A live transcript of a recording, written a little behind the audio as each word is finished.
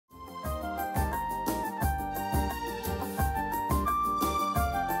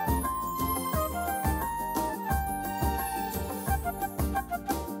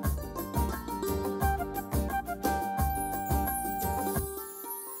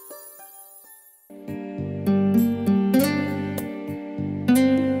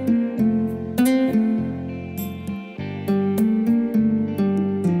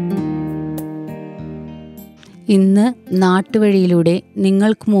ഇന്ന് നാട്ടുവഴിയിലൂടെ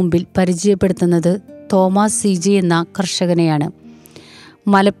നിങ്ങൾക്ക് മുമ്പിൽ പരിചയപ്പെടുത്തുന്നത് തോമസ് CG എന്ന കർഷകനെയാണ്.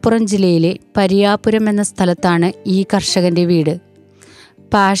 മലപ്പുറം ജില്ലയിലെ പരിയാപുരം എന്ന സ്ഥലത്താണ് ഈ കർഷകൻ്റെ വീട്.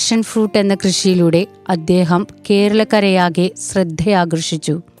 പാഷൻ ഫ്രൂട്ട് എന്ന കൃഷിയിലൂടെ അദ്ദേഹം കേരളക്കരയാകെ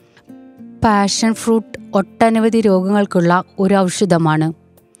ശ്രദ്ധയാകർഷിച്ചു. പാഷൻ ഫ്രൂട്ട് ഒട്ടനവധി രോഗങ്ങൾക്കുള്ള ഒരു ഔഷധമാണ്.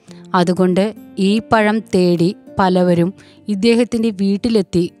 അതുകൊണ്ട് ഈ പഴം തേടി പലവരും ഇദ്ദേഹത്തിൻ്റെ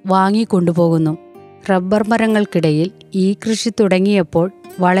വീട്ടിലെത്തി വാങ്ങിക്കൊണ്ടുപോകുന്നു. റബ്ബർ മരങ്ങൾക്കിടയിൽ ഈ കൃഷി തുടങ്ങിയപ്പോൾ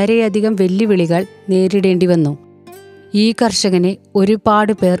വളരെയധികം വെല്ലുവിളികൾ നേരിടേണ്ടി വന്നു. ഈ കർഷകനെ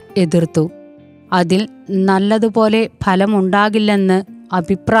ഒരുപാട് പേർ എതിർത്തു. അതിൽ നല്ലതുപോലെ ഫലമുണ്ടാകില്ലെന്ന്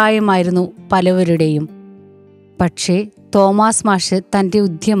അഭിപ്രായമായിരുന്നു പലവരുടെയും. പക്ഷേ തോമസ് മാഷ് തൻ്റെ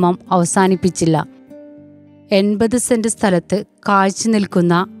ഉദ്യമം അവസാനിപ്പിച്ചില്ല. 80 സെന്റ് സ്ഥലത്ത് കാഴ്ച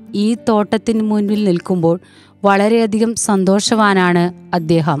നിൽക്കുന്ന ഈ തോട്ടത്തിന് മുൻപിൽ നിൽക്കുമ്പോൾ വളരെയധികം സന്തോഷവാനാണ്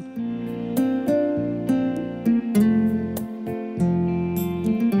അദ്ദേഹം.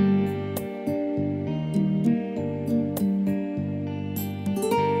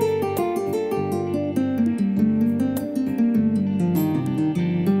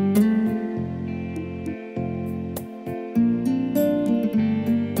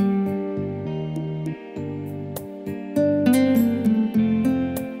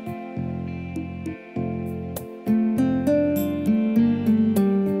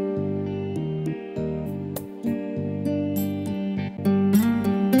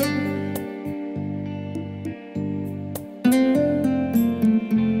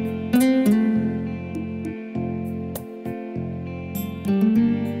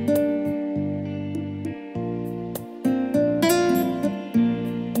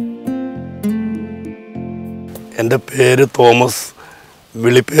 എൻ്റെ പേര് തോമസ്,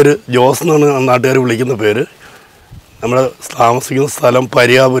 വിളിപ്പേര് ജോസ് എന്നാണ് നാട്ടുകാർ വിളിക്കുന്ന പേര്. നമ്മൾ താമസിക്കുന്ന സ്ഥലം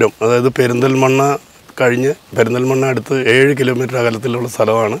പരിയാപുരം, അതായത് പെരിന്തൽമണ്ണ കഴിഞ്ഞ് പെരിന്തൽമണ്ണ അടുത്ത് 7 കിലോമീറ്റർ അകലത്തിലുള്ള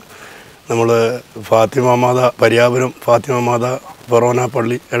സ്ഥലമാണ്. നമ്മൾ ഫാത്തിമ മാത പരിയാപുരം ഫാത്തിമ മാത ഫൊറോന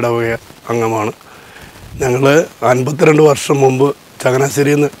പള്ളി ഇടവക അംഗമാണ്. ഞങ്ങൾ 52 വർഷം മുമ്പ്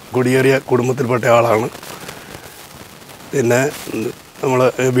ചങ്ങനാശ്ശേരിയിൽ നിന്ന് കുടിയേറിയ കുടുംബത്തിൽപ്പെട്ട ആളാണ്. പിന്നെ നമ്മൾ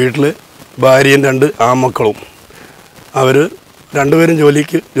വീട്ടിൽ ഭാര്യയും 2 ആൺമക്കളും. അവർ രണ്ടുപേരും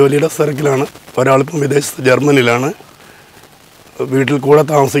ജോലിയുടെ തിരക്കിലാണ്. ഒരാളിപ്പം വിദേശത്ത് ജർമ്മനിയിലാണ്. വീട്ടിൽ കൂടെ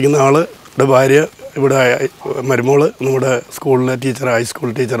താമസിക്കുന്ന ആളുടെ ഭാര്യ ഇവിടെ മരുമോള് നമ്മുടെ സ്കൂളിലെ ടീച്ചർ, ഹൈസ്കൂൾ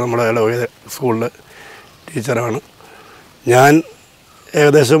ടീച്ചർ, നമ്മുടെ ഇടവക സ്കൂളിലെ ടീച്ചറാണ്. ഞാൻ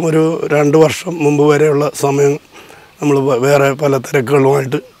ഏകദേശം ഒരു 2 വർഷം മുമ്പ് വരെയുള്ള സമയം നമ്മൾ വേറെ പല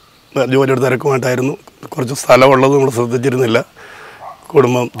തിരക്കുകളുമായിട്ട് ജോലിയുടെ തിരക്കുമായിട്ടായിരുന്നു. കുറച്ച് സ്ഥലമുള്ളത് നമ്മൾ ശ്രദ്ധിച്ചിരുന്നില്ല.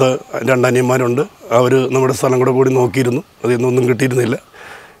 കുടുംബത്ത് 2 അനിയന്മാരുണ്ട്. അവർ നമ്മുടെ സ്ഥലം കൂടി നോക്കിയിരുന്നു. അതിന്നൊന്നും കിട്ടിയിരുന്നില്ല.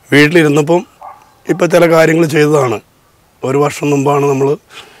 വീട്ടിലിരുന്നപ്പം ഇപ്പം ചില കാര്യങ്ങൾ ചെയ്തതാണ്. 1 വർഷം മുമ്പാണ് നമ്മൾ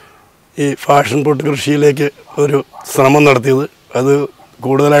ഈ ഫാഷൻ ഫ്രൂട്ട് കൃഷിയിലേക്ക് ഒരു ശ്രമം നടത്തിയത്. അത്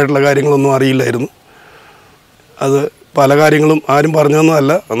കൂടുതലായിട്ടുള്ള കാര്യങ്ങളൊന്നും അറിയില്ലായിരുന്നു. അത് പല കാര്യങ്ങളും ആരും പറഞ്ഞു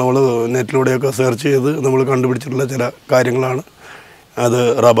തന്നതല്ല, നമ്മൾ നെറ്റിലൂടെയൊക്കെ സെർച്ച് ചെയ്ത് നമ്മൾ കണ്ടുപിടിച്ചിട്ടുള്ള ചില കാര്യങ്ങളാണ്. അത്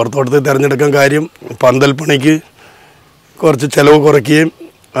റബ്ബർ തോട്ടത്തിൽ തിരഞ്ഞെടുക്കാൻ കാര്യം പന്തൽ പണിക്ക് കുറച്ച് ചിലവ് കുറയ്ക്കുകയും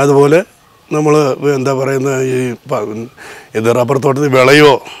അതുപോലെ നമ്മൾ എന്താ പറയുന്ന ഇത് റബ്ബർ തോട്ടത്തിൽ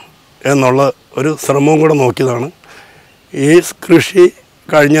വിളയോ എന്നുള്ള ഒരു ശ്രമവും കൂടെ നോക്കിയതാണ്. ഈ കൃഷി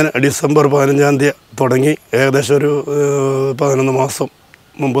കഴിഞ്ഞ ഡിസംബർ 15-ാം തീയതി തുടങ്ങി ഏകദേശം ഒരു 11 മാസം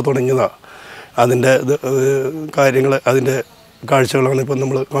മുമ്പ് തുടങ്ങിയതാണ്. അതിൻ്റെ കാര്യങ്ങൾ, അതിൻ്റെ കാഴ്ചകളാണ് ഇപ്പം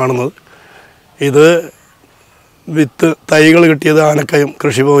നമ്മൾ കാണുന്നത്. ഇത് വിത്ത് തൈകൾ കിട്ടിയത് ആനക്കയം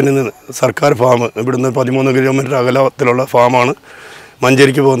കൃഷിഭവനിൽ നിന്ന്, സർക്കാർ ഫാം. ഇവിടുന്ന് 13 കിലോമീറ്റർ അകലത്തിലുള്ള ഫാമാണ്.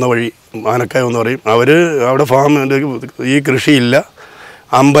 മഞ്ചേരിക്ക് പോകുന്ന വഴി ആനക്കയം എന്ന് പറയും. അവിടെ ഫാം ഈ കൃഷിയില്ല.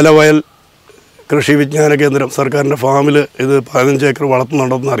 അമ്പലവയൽ കൃഷി വിജ്ഞാന കേന്ദ്രം സർക്കാരിൻ്റെ ഫാമിൽ ഇത് 15 ഏക്കർ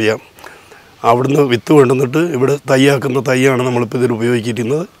വളർത്തുന്നുണ്ടെന്നറിയാം. അവിടുന്ന് വിത്ത് കൊണ്ടുവന്നിട്ട് ഇവിടെ തൈയാക്കുന്ന തൈയാണ് നമ്മളിപ്പോൾ ഇതിൽ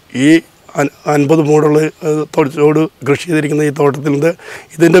ഉപയോഗിച്ചിരിക്കുന്നത്. ഈ 50 മൂടുള്ള ചോട് കൃഷി ചെയ്തിരിക്കുന്ന ഈ തോട്ടത്തിൻ്റെ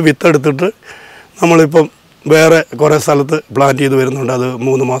ഇതിൻ്റെ വിത്തെടുത്തിട്ട് നമ്മളിപ്പം വേറെ കുറേ സ്ഥലത്ത് പ്ലാന്റ് ചെയ്ത് വരുന്നുണ്ട്. അത്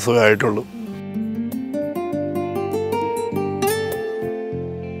 3 മാസമേ ആയിട്ടുള്ളൂ.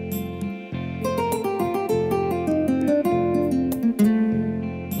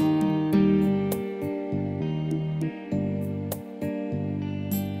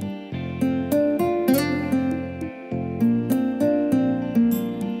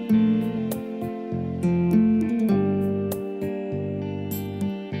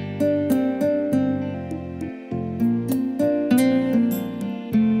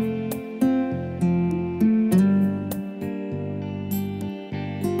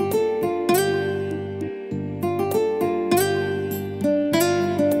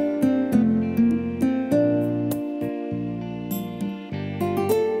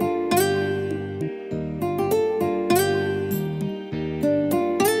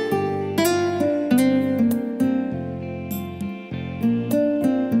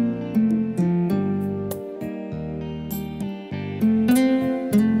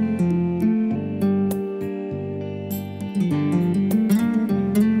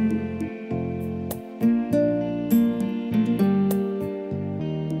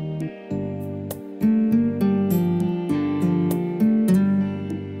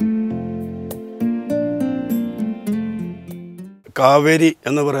 കാവേരി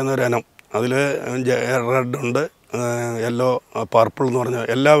എന്ന് പറയുന്ന ഒരു ഇനം, അതിൽ റെഡ് ഉണ്ട്, യെല്ലോ, പർപ്പിൾ എന്ന് പറഞ്ഞ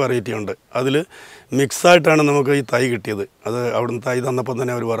എല്ലാ വെറൈറ്റി ഉണ്ട്. അതിൽ മിക്സായിട്ടാണ് നമുക്ക് ഈ തൈ കിട്ടിയത്. അത് അവിടുന്ന് തൈ തന്നപ്പോൾ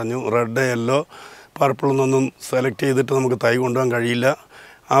തന്നെ അവർ പറഞ്ഞു റെഡ്, യെല്ലോ, പർപ്പിൾ എന്നൊന്നും സെലക്ട് ചെയ്തിട്ട് നമുക്ക് തൈ കൊണ്ടുപോകാൻ കഴിയില്ല.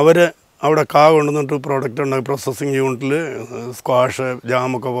 അവർ അവിടെ കൊണ്ടുവന്നിട്ട് പ്രോഡക്റ്റ് ഉണ്ടാക്കി പ്രോസസ്സിങ് യൂണിറ്റിൽ സ്ക്വാഷ്,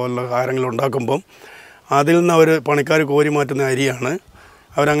 ജാമൊക്കെ പോലുള്ള കാര്യങ്ങൾ ഉണ്ടാക്കുമ്പം അതിൽ നിന്ന് അവർ പണിക്കാർ കോരി മാറ്റുന്ന അരിയാണ്.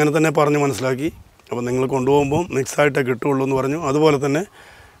 അവരങ്ങനെ തന്നെ പറഞ്ഞ് മനസ്സിലാക്കി. അപ്പോൾ നിങ്ങൾ കൊണ്ടുപോകുമ്പോൾ മിക്സായിട്ടേ കിട്ടുകയുള്ളൂ എന്ന് പറഞ്ഞു. അതുപോലെ തന്നെ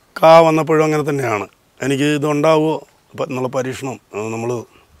വന്നപ്പോഴും അങ്ങനെ തന്നെയാണ്. എനിക്ക് ഇതുണ്ടാവുമോ എന്നുള്ള പരീക്ഷണം. നമ്മൾ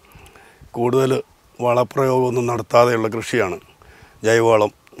കൂടുതൽ വളപ്രയോഗമൊന്നും നടത്താതെയുള്ള കൃഷിയാണ്.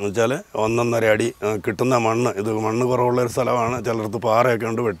 ജൈവവളം എന്ന് വെച്ചാൽ 1.5 അടി കിട്ടുന്ന മണ്ണ്, ഇത് മണ്ണ് കുറവുള്ളൊരു സ്ഥലമാണ്, ചിലർക്ക് പാറയൊക്കെ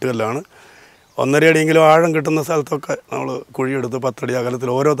ഉണ്ട്, വെട്ടുകല്ലാണ്. 1.5 അടിയെങ്കിലും ആഴം കിട്ടുന്ന സ്ഥലത്തൊക്കെ നമ്മൾ കുഴിയെടുത്ത് 10 അടി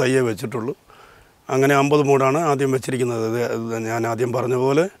അകലത്തിൽ ഓരോ തയ്യേ വെച്ചിട്ടുള്ളൂ. അങ്ങനെ 50 മൂടാണ് ആദ്യം വെച്ചിരിക്കുന്നത്. ഇത് ഞാൻ ആദ്യം പറഞ്ഞ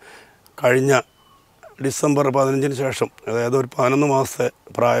പോലെ കഴിഞ്ഞ ഡിസംബർ 15-ന് ശേഷം, അതായത് ഒരു 11 മാസത്തെ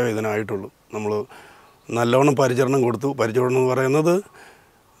പ്രായം ഇതിനായിട്ടുള്ളൂ. നമ്മൾ നല്ലവണ്ണം പരിചരണം കൊടുത്തു. പരിചരണം എന്ന് പറയുന്നത്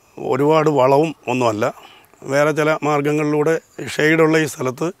ഒരുപാട് വളവും ഒന്നുമല്ല, വേറെ ചില മാർഗങ്ങളിലൂടെ ഷെയ്ഡുള്ള ഈ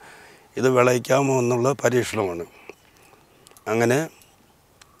സ്ഥലത്ത് ഇത് വിളയിക്കാമോ എന്നുള്ള പരീക്ഷണമാണ്. അങ്ങനെ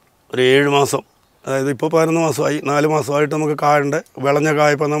ഒരു 7 മാസം, അതായത് ഇപ്പോൾ 11 മാസമായി, 4 മാസമായിട്ട് നമുക്ക് കായുണ്ട്. വിളഞ്ഞ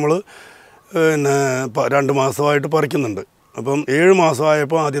കായപ്പോൾ നമ്മൾ 2 മാസമായിട്ട് പറിക്കുന്നുണ്ട്. അപ്പം 7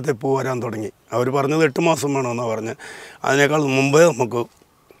 മാസമായപ്പോൾ ആദ്യത്തെ പൂ വരാൻ തുടങ്ങി. അവർ പറഞ്ഞത് 8 മാസം വേണമെന്നാണ് പറഞ്ഞത്. അതിനേക്കാൾ മുമ്പേ നമുക്ക്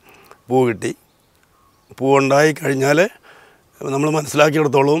പൂ കിട്ടി. പൂ ഉണ്ടായി കഴിഞ്ഞാൽ നമ്മൾ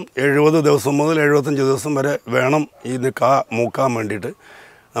മനസ്സിലാക്കിയെടുത്തോളം 70 ദിവസം മുതൽ 75 ദിവസം വരെ വേണം ഇത് മൂക്കാൻ വേണ്ടിയിട്ട്.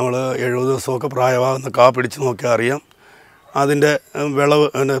 നമ്മൾ 70 ദിവസമൊക്കെ പ്രായമാകുന്ന പിടിച്ച് നോക്കിയാൽ അറിയാം. അതിൻ്റെ വിളവ്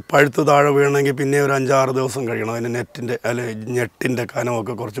പഴുത്ത് താഴെ വീണമെങ്കിൽ പിന്നെ ഒരു 5-6 ദിവസം കഴിയണം. അതിൻ്റെ ഞെട്ടിൻ്റെ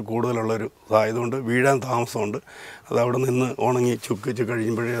കനമൊക്കെ കുറച്ച് കൂടുതലുള്ളൊരു ആയതുകൊണ്ട് വീഴാൻ താമസമുണ്ട്. അത് അവിടെ നിന്ന് ഉണങ്ങി ചുക്കിച്ച്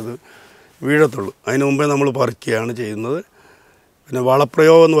കഴിയുമ്പോഴേ അത് വീഴത്തുള്ളൂ. അതിന് മുമ്പേ നമ്മൾ പറിക്കുകയാണ് ചെയ്യുന്നത്. പിന്നെ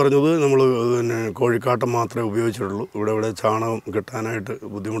വളപ്രയോഗം എന്ന് പറഞ്ഞത് നമ്മൾ കോഴിക്കാട്ടം മാത്രമേ ഉപയോഗിച്ചിട്ടുള്ളൂ. ഇവിടെ ചാണകം കിട്ടാനായിട്ട്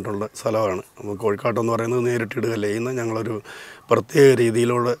ബുദ്ധിമുട്ടുള്ള സ്ഥലമാണ്. നമ്മൾ കോഴിക്കാട്ടം എന്ന് പറയുന്നത് നേരിട്ടിടുകയല്ല ചെയ്യുന്ന, ഞങ്ങളൊരു പ്രത്യേക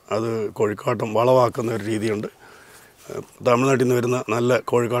രീതിയിലൂടെ അത് കോഴിക്കാട്ടം വളമാക്കുന്ന ഒരു രീതിയുണ്ട്. തമിഴ്നാട്ടിൽ നിന്ന് വരുന്ന നല്ല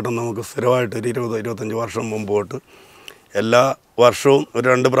കോഴിക്കാട്ടം നമുക്ക് സ്ഥിരമായിട്ട് ഒരു 20-25 വർഷം മുമ്പ് തൊട്ട് എല്ലാ വർഷവും ഒരു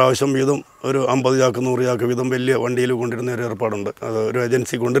 2 പ്രാവശ്യം വീതം ഒരു 50 ചാക്ക് 100 ചാക്ക് വീതം വലിയ വണ്ടിയിൽ കൊണ്ടിരുന്ന ഒരു ഏർപ്പാടുണ്ട്. അത് ഒരു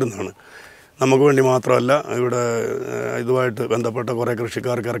ഏജൻസി കൊണ്ടിരുന്നതാണ്. നമുക്ക് വേണ്ടി മാത്രമല്ല, ഇവിടെ ഇതുമായിട്ട് ബന്ധപ്പെട്ട കുറേ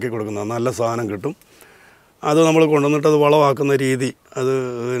കൃഷിക്കാർക്ക് ഇറക്കി കൊടുക്കുന്ന നല്ല സാധനം കിട്ടും. അത് നമ്മൾ കൊണ്ടുവന്നിട്ട് അത് വളമാക്കുന്ന രീതി,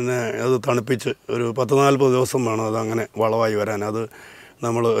 അത് തണുപ്പിച്ച് ഒരു 10-40 ദിവസം വേണം അത് അങ്ങനെ വളമായി വരാൻ. അത്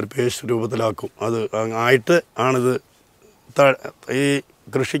നമ്മൾ ഒരു പേസ്റ്റ് രൂപത്തിലാക്കും. അത് ആയിട്ട് ആണിത് ഈ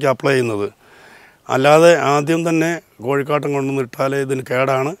കൃഷിക്ക് അപ്ലൈ ചെയ്യുന്നത്. അല്ലാതെ ആദ്യം തന്നെ കോഴിക്കാട്ടം കൊണ്ടുവന്നിട്ടാൽ ഇതിന്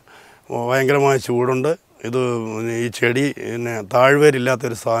കേടാണ്. ഭയങ്കരമായ ചൂടുണ്ട്. ഇത് ഈ ചെടി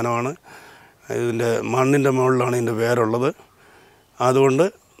താഴ്വേരില്ലാത്തൊരു സാധനമാണ്. ഇതിൻ്റെ മണ്ണിൻ്റെ മുകളിലാണ് ഇതിൻ്റെ വേരുള്ളത്. അതുകൊണ്ട്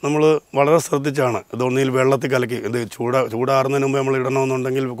നമ്മൾ വളരെ ശ്രദ്ധിച്ചാണ് ഇതൊന്നിൽ വെള്ളത്തിൽ കലക്കി, ഇത് ചൂടാറുന്നതിന് മുമ്പ് നമ്മൾ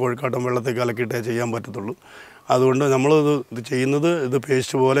ഇടണമെന്നുണ്ടെങ്കിൽ കോഴിക്കാട്ടം വെള്ളത്തിൽ കലക്കിയിട്ടേ ചെയ്യാൻ പറ്റത്തുള്ളൂ. അതുകൊണ്ട് ഇത് ചെയ്യുന്നത് ഇത്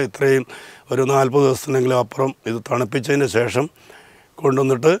പേസ്റ്റ് പോലെ ഇത്രയും ഒരു 40 ദിവസത്തിനെങ്കിലും അപ്പുറം ഇത് തണുപ്പിച്ചതിന് ശേഷം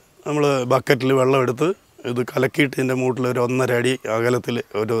കൊണ്ടുവന്നിട്ട് നമ്മൾ ബക്കറ്റിൽ വെള്ളം എടുത്ത് ഇത് കലക്കിയിട്ട് ഇതിൻ്റെ മൂട്ടിൽ ഒരു 1.5 അടി അകലത്തിൽ,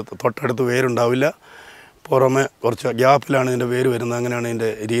 ഒരു തൊട്ടടുത്ത് വേരുണ്ടാവില്ല, പുറമെ കുറച്ച് ഗ്യാപ്പിലാണ് ഇതിൻ്റെ വേര് വരുന്നത്. അങ്ങനെയാണ് ഇതിൻ്റെ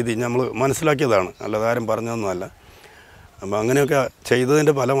രീതി. നമ്മൾ മനസ്സിലാക്കിയതാണ്, അല്ലാതെ ആരും പറഞ്ഞതൊന്നുമല്ല. അപ്പോൾ അങ്ങനെയൊക്കെ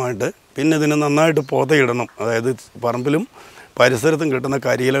ചെയ്തതിൻ്റെ ഫലമായിട്ട് പിന്നെ ഇതിന് നന്നായിട്ട് പോതയിടണം. അതായത് പറമ്പിലും പരിസരത്തും കിട്ടുന്ന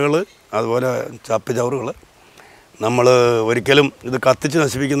കരിയിലകൾ, അതുപോലെ ചപ്പുചവറുകൾ, നമ്മൾ ഒരിക്കലും ഇത് കത്തിച്ച്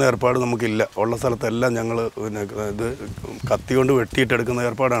നശിപ്പിക്കുന്ന ഏർപ്പാട് നമുക്കില്ല. ഉള്ള സ്ഥലത്തെല്ലാം ഞങ്ങൾ ഇത് കത്തി കൊണ്ട് വെട്ടിയിട്ടെടുക്കുന്ന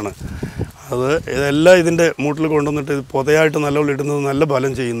ഏർപ്പാടാണ്. ഇതെല്ലാം ഇതിൻ്റെ മൂട്ടിൽ കൊണ്ടുവന്നിട്ട് ഇത് പൊതയായിട്ട് നല്ലപോലെ ഇടുന്നത് നല്ല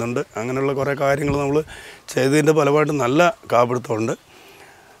ഫലം ചെയ്യുന്നുണ്ട്. അങ്ങനെയുള്ള കുറേ കാര്യങ്ങൾ നമ്മൾ ചെയ്തതിൻ്റെ ഫലമായിട്ട് നല്ല കാപിടുത്തമുണ്ട്.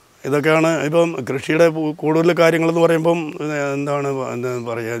 ഇതൊക്കെയാണ് ഇപ്പം കൃഷിയുടെ കൂടുതൽ കാര്യങ്ങളെന്ന് പറയുമ്പം എന്താ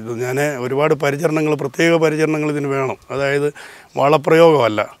പറയുക, ഞാൻ ഒരുപാട് പ്രത്യേക പരിചരണങ്ങൾ ഇതിന് വേണം. അതായത്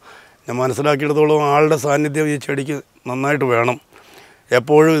വളപ്രയോഗമല്ല. ഞാൻ മനസ്സിലാക്കിയിടത്തോളം ആളുടെ സാന്നിധ്യം ഈ ചെടിക്ക് നന്നായിട്ട് വേണം.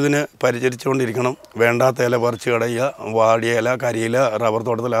 എപ്പോഴും ഇതിന് പരിചരിച്ചുകൊണ്ടിരിക്കണം. വേണ്ടാത്ത ഇല പറിച്ച് കളയുക, വാടിയ ഇല, കരിയില, റബ്ബർ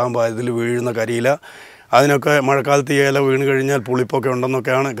തോട്ടത്തിലാകുമ്പോൾ ഇതിൽ വീഴുന്ന കരിയില, അതിനൊക്കെ മഴക്കാലത്ത് ഈ ഇല വീണ് കഴിഞ്ഞാൽ പുളിപ്പൊക്കെ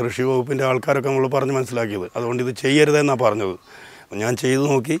ഉണ്ടെന്നൊക്കെയാണ് കൃഷി വകുപ്പിൻ്റെ ആൾക്കാരൊക്കെ നമ്മൾ പറഞ്ഞ് മനസ്സിലാക്കിയത്. അതുകൊണ്ട് ഇത് ചെയ്യരുതെന്നാണ് പറഞ്ഞത്. ഞാൻ ചെയ്തു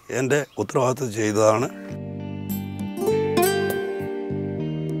നോക്കി, എൻ്റെ ഉത്തരവാദിത്വം ചെയ്തതാണ്.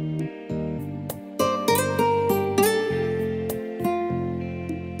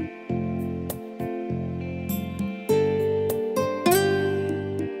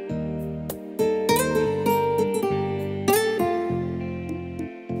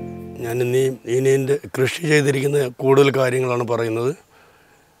 ഞാനിന്ന് കൃഷി ചെയ്തിരിക്കുന്ന കൂടുതൽ കാര്യങ്ങളാണ് പറയുന്നത്.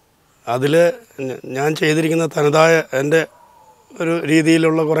 അതിൽ ഞാൻ ചെയ്തിരിക്കുന്ന തനതായ എൻ്റെ ഒരു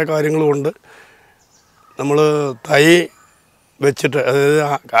രീതിയിലുള്ള കുറേ കാര്യങ്ങളുമുണ്ട്. നമ്മൾ തൈ വെച്ചിട്ട്, അതായത്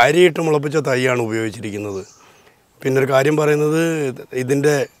അരിയിട്ട് മുളപ്പിച്ച തൈയാണ് ഉപയോഗിച്ചിരിക്കുന്നത്. പിന്നെ ഒരു കാര്യം പറയുന്നത്,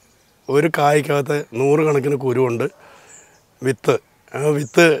 ഇതിൻ്റെ ഒരു കായ്ക്കകത്ത് 100 കണക്കിന് കുരുവുണ്ട്. വിത്ത്, ആ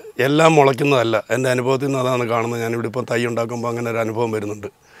വിത്ത് എല്ലാം മുളയ്ക്കുന്നതല്ല. എൻ്റെ അനുഭവത്തിൽ നിന്ന് അതാണ് കാണുന്നത്. ഞാനിവിടെ ഇപ്പോൾ തൈ ഉണ്ടാക്കുമ്പോൾ അങ്ങനെ ഒരു അനുഭവം വരുന്നുണ്ട്.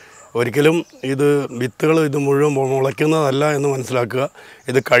 ഒരിക്കലും ഇത് വിത്തുകൾ ഇത് മുഴുവൻ മുളയ്ക്കുന്നതല്ല എന്ന് മനസ്സിലാക്കുക.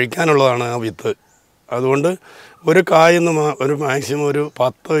 ഇത് കഴിക്കാനുള്ളതാണ് ആ വിത്ത്. അതുകൊണ്ട് ഒരു കായെന്ന് ഒരു മാക്സിമം ഒരു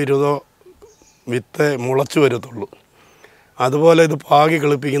 10-20 വിത്ത് മുളച്ചു വരത്തുള്ളൂ. അതുപോലെ ഇത് പാകി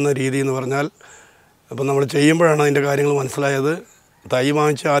കളിപ്പിക്കുന്ന രീതി എന്ന് പറഞ്ഞാൽ, അപ്പം നമ്മൾ ചെയ്യുമ്പോഴാണ് അതിൻ്റെ കാര്യങ്ങൾ മനസ്സിലായത്. തൈ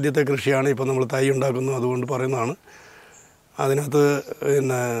വാങ്ങിച്ച ആദ്യത്തെ കൃഷിയാണ് ഇപ്പോൾ നമ്മൾ തൈ ഉണ്ടാക്കുന്നു. അതുകൊണ്ട് പറയുന്നതാണ്. അതിനകത്ത്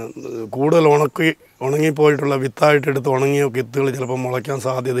പിന്നെ കൂടുതൽ ഉണങ്ങിപ്പോയിട്ടുള്ള വിത്തായിട്ടെടുത്ത് ഉണങ്ങിയ വിത്തുകൾ ചിലപ്പോൾ മുളയ്ക്കാൻ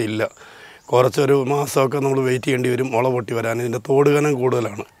സാധ്യതയില്ല. കുറച്ചൊരു മാസമൊക്കെ നമ്മൾ വെയിറ്റ് ചെയ്യേണ്ടി വരും മുള പൊട്ടി വരാൻ. ഇതിൻ്റെ തോട് കനം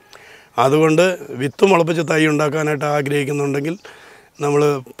കൂടുതലാണ്. അതുകൊണ്ട് വിത്ത് മുളപ്പിച്ച് തൈ ഉണ്ടാക്കാനായിട്ട് ആഗ്രഹിക്കുന്നുണ്ടെങ്കിൽ നമ്മൾ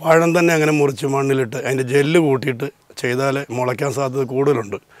പഴം തന്നെ അങ്ങനെ മുറിച്ച് മണ്ണിലിട്ട് അതിൻ്റെ ജെല്ല് കൂട്ടിയിട്ട് ചെയ്താൽ മുളയ്ക്കാൻ സാധ്യത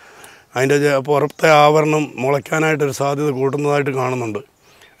കൂടുതലുണ്ട്. അതിൻ്റെ പുറത്തെ ആവരണം മുളയ്ക്കാനായിട്ടൊരു സാധ്യത കൂട്ടുന്നതായിട്ട് കാണുന്നുണ്ട്.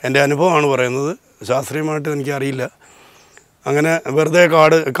 എൻ്റെ അനുഭവമാണ് പറയുന്നത്. ശാസ്ത്രീയമായിട്ട് എനിക്കറിയില്ല. അങ്ങനെ വെറുതെ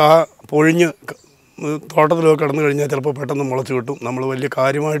പൊഴിഞ്ഞ് തോട്ടത്തിലൊക്കെ കിടന്നു കഴിഞ്ഞാൽ ചിലപ്പോൾ പെട്ടെന്ന് മുളച്ച് കിട്ടും. നമ്മൾ വലിയ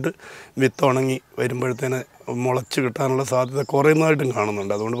കാര്യമായിട്ട് വിത്ത് ഉണങ്ങി വരുമ്പോഴത്തേന് മുളച്ച് കിട്ടാനുള്ള സാധ്യത കുറയുന്നതായിട്ടും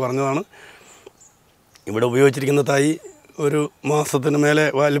കാണുന്നുണ്ട്. അതുകൊണ്ട് പറഞ്ഞതാണ്. ഇവിടെ ഉപയോഗിച്ചിരിക്കുന്ന തൈ ഒരു മാസത്തിന് മേലെ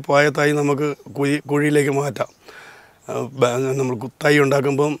വലിപ്പമായ തൈ നമുക്ക് കുഴിയിലേക്ക് മാറ്റാം. നമ്മൾ തൈ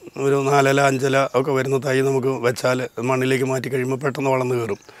ഉണ്ടാക്കുമ്പം ഒരു 4 ഇല 5 ഇല ഒക്കെ വരുന്ന തൈ നമുക്ക് വെച്ചാൽ മണ്ണിലേക്ക് മാറ്റി കഴിയുമ്പോൾ പെട്ടെന്ന് വളർന്നു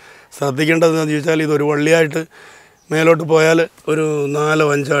കയറും. ശ്രദ്ധിക്കേണ്ടതെന്ന് ചോദിച്ചാൽ, ഇതൊരു വള്ളിയായിട്ട് മേലോട്ട് പോയാൽ ഒരു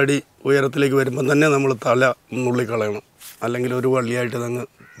 4-5 അടി ഉയരത്തിലേക്ക് വരുമ്പം തന്നെ നമ്മൾ തല നുള്ളിക്കളയണം. അല്ലെങ്കിൽ ഒരു വള്ളിയായിട്ട് അങ്ങ്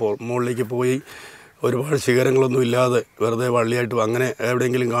മുകളിലേക്ക് പോയി ഒരുപാട് ശിഖരങ്ങളൊന്നും ഇല്ലാതെ വെറുതെ വള്ളിയായിട്ട് അങ്ങനെ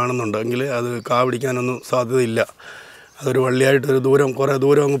എവിടെയെങ്കിലും കാണുന്നുണ്ടെങ്കിൽ അത് കാ പിടിക്കാനൊന്നും സാധ്യതയില്ല. അതൊരു വള്ളിയായിട്ടൊരു കുറേ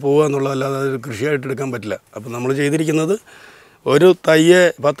ദൂരം അങ്ങ് പോകുക എന്നുള്ളതല്ലാതെ അതൊരു കൃഷിയായിട്ട് എടുക്കാൻ പറ്റില്ല. അപ്പം നമ്മൾ ചെയ്തിരിക്കുന്നത്, ഒരു തയ്യെ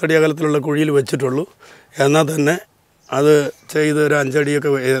 10 അടി അകലത്തിലുള്ള കുഴിയിൽ വെച്ചിട്ടുള്ളൂ. എന്നാൽ തന്നെ അത് ചെയ്ത് ഒരു 5 അടിയൊക്കെ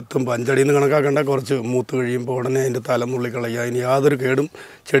എത്തുമ്പോൾ, 5 അടിയിൽ നിന്ന് കണക്കാക്കേണ്ട, കുറച്ച് മൂത്ത് കഴിയുമ്പോൾ ഉടനെ അതിൻ്റെ തല നുള്ളിക്കളയുക. അതിന് യാതൊരു കേടും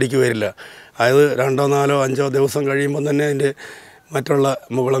ചെടിക്ക് വരില്ല. അതായത് 2, 4, 5 ദിവസം കഴിയുമ്പം തന്നെ അതിൻ്റെ മറ്റുള്ള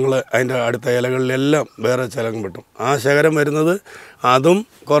മുകുളങ്ങൾ അതിൻ്റെ അടുത്ത ഇലകളിലെല്ലാം വേറെ ശകലം കിട്ടും. ആ ശകലം വരുന്നത് അതും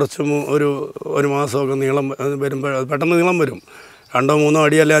കുറച്ച് ഒരു മാസമൊക്കെ നീളം വരുമ്പോൾ പെട്ടെന്ന് നീളം വരും. 2, 3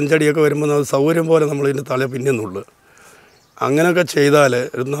 അടി അല്ലെങ്കിൽ 5 അടിയൊക്കെ വരുമ്പോൾ അത് സൗകര്യം പോലെ നമ്മൾ ഇതിൻ്റെ തല പിന്നുന്നുള്ളൂ. അങ്ങനെയൊക്കെ ചെയ്താൽ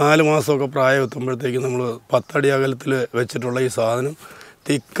ഒരു 4 മാസമൊക്കെ പ്രായം എത്തുമ്പോഴത്തേക്ക് നമ്മൾ 10 അടി അകലത്തിൽ വെച്ചിട്ടുള്ള ഈ സാധനം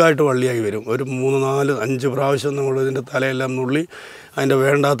തിക്കായിട്ട് വള്ളിയായി വരും. ഒരു 3, 4, 5 പ്രാവശ്യം നമ്മൾ ഇതിൻ്റെ തലയെല്ലാം നുള്ളി അതിൻ്റെ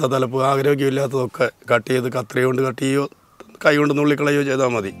വേണ്ടാത്ത തലപ്പ് ആരോഗ്യമില്ലാത്തതൊക്കെ കട്ട് ചെയ്ത് കത്രിക കൊണ്ട് കട്ട് ചെയ്യുകയോ കൈ കൊണ്ട് നുള്ളിക്കളയുകയോ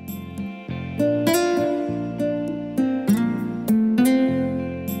ചെയ്താൽ മതി.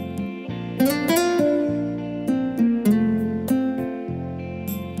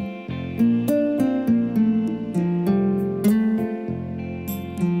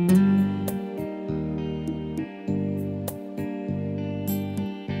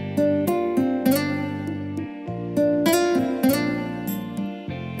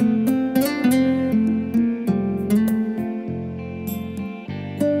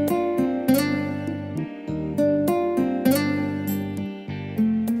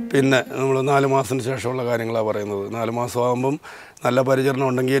 പിന്നെ നമ്മൾ 4 മാസത്തിന് ശേഷമുള്ള കാര്യങ്ങളാണ് പറയുന്നത്. 4 മാസമാകുമ്പം നല്ല പരിചരണം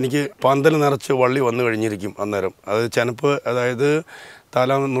ഉണ്ടെങ്കിൽ എനിക്ക് പന്തൽ നിറച്ച് വള്ളി വന്നു കഴിഞ്ഞിരിക്കും അന്നേരം. അത് ചെനപ്പ്, അതായത്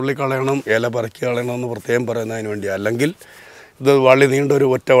തല നുള്ളിക്കളയണം, ഇല പറക്കി കളയണം എന്ന് പ്രത്യേകം പറയുന്നതിന് വേണ്ടി. അല്ലെങ്കിൽ ഇത് വള്ളി നീണ്ടൊരു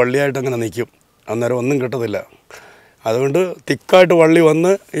ഒറ്റ വള്ളിയായിട്ട് അങ്ങനെ നിൽക്കും. അന്നേരം ഒന്നും കിട്ടത്തില്ല. അതുകൊണ്ട് തിക്കായിട്ട് വള്ളി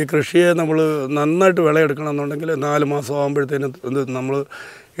വന്ന് ഈ കൃഷിയെ നമ്മൾ നന്നായിട്ട് വിളയെടുക്കണം എന്നുണ്ടെങ്കിൽ 4 മാസം ആകുമ്പോഴത്തേനും ഇത് നമ്മൾ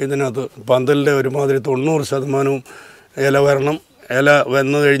ഇതിനകത്ത് പന്തലിൻ്റെ ഒരുമാതിരി 90% ഇല വരണം. ഇല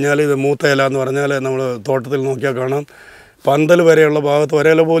വന്നു കഴിഞ്ഞാൽ, ഇത് മൂത്ത ഇല എന്ന് പറഞ്ഞാൽ നമ്മൾ തോട്ടത്തിൽ നോക്കിയാൽ കാണാം, പന്തൽ വരെയുള്ള ഭാഗത്ത്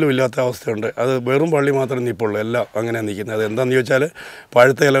ഒരില പോലും ഇല്ലാത്ത അവസ്ഥയുണ്ട്. അത് വെറും വള്ളി മാത്രമേ നിൽപ്പുള്ളൂ. എല്ലാം അങ്ങനെയാണ് നിൽക്കുന്നത്. അത് എന്താണെന്ന് ചോദിച്ചാൽ,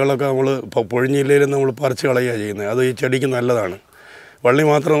 പഴുത്ത ഇലകളൊക്കെ നമ്മൾ പൊഴിഞ്ഞില്ലെങ്കിലും നമ്മൾ പറിച്ച് കളയുക ചെയ്യുന്നത്. അത് ഈ ചെടിക്ക് നല്ലതാണ്. വള്ളി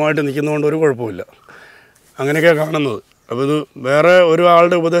മാത്രമായിട്ട് നിൽക്കുന്നതുകൊണ്ട് ഒരു കുഴപ്പമില്ല. അങ്ങനെയൊക്കെയാണ് കാണുന്നത്. അപ്പോൾ ഇത് വേറെ ഒരു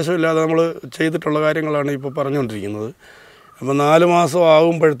ആളുടെ ഉപദേശമില്ലാതെ നമ്മൾ ചെയ്തിട്ടുള്ള കാര്യങ്ങളാണ് ഇപ്പോൾ പറഞ്ഞുകൊണ്ടിരിക്കുന്നത്. അപ്പോൾ 4 മാസം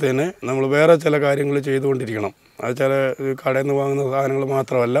ആകുമ്പോഴത്തേന് നമ്മൾ വേറെ ചില കാര്യങ്ങൾ ചെയ്തുകൊണ്ടിരിക്കണം. അത് ചില കടയിൽ നിന്ന് വാങ്ങുന്ന സാധനങ്ങൾ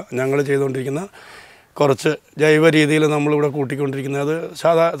മാത്രമല്ല, ഞങ്ങൾ ചെയ്തുകൊണ്ടിരിക്കുന്ന കുറച്ച് ജൈവ രീതിയിൽ നമ്മളിവിടെ കൂട്ടിക്കൊണ്ടിരിക്കുന്നത്. അത്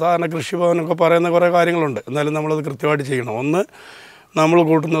സാധാരണ കൃഷിഭവനൊക്കെ പറയുന്ന കുറേ കാര്യങ്ങളുണ്ട്. എന്നാലും നമ്മളത് കൃത്യമായിട്ട് ചെയ്യണം. ഒന്ന്, നമ്മൾ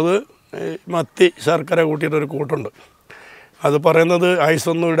കൂട്ടുന്നത് മത്തി ശർക്കര കൂട്ടിയിട്ടൊരു കൂട്ടുണ്ട്. അത് പറയുന്നത്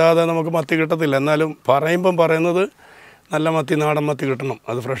ഐസൊന്നും ഇടാതെ നമുക്ക് മത്തി കിട്ടത്തില്ല. എന്നാലും പറയുന്നത് നല്ല മത്തി, നാടൻ മത്തി കിട്ടണം.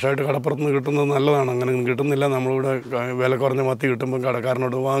 അത് ഫ്രഷായിട്ട് കടപ്പുറത്ത് നിന്ന് കിട്ടുന്നത് നല്ലതാണ്. അങ്ങനെ കിട്ടുന്നില്ല. നമ്മളിവിടെ വില കുറഞ്ഞ മത്തി കിട്ടുമ്പം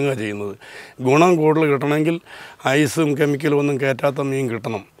കടക്കാരനോട് വാങ്ങുക ചെയ്യുന്നത്. ഗുണം കൂടുതൽ കിട്ടണമെങ്കിൽ ഐസും കെമിക്കലും ഒന്നും കയറ്റാത്ത മീൻ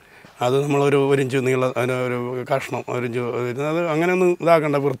കിട്ടണം. അത് നമ്മളൊരു 1 ഇഞ്ച് നീളം, അതിന് ഒരു കഷ്ണം 1 ഇഞ്ച്, അത് അങ്ങനെയൊന്നും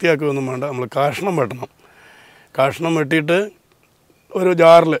ഇതാക്കണ്ട, വൃത്തിയാക്കുകയൊന്നും വേണ്ട. നമ്മൾ കഷ്ണം വെട്ടണം. കഷ്ണം വെട്ടിയിട്ട് ഒരു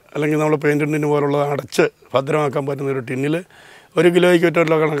ജാറിൽ അല്ലെങ്കിൽ നമ്മൾ പെയിൻറ്റ് ടിന്ന് പോലുള്ളത് അടച്ച് ഭദ്രമാക്കാൻ പറ്റുന്ന ഒരു ടിന്നിൽ 1 കിലോയ്ക്ക് ഒറ്റ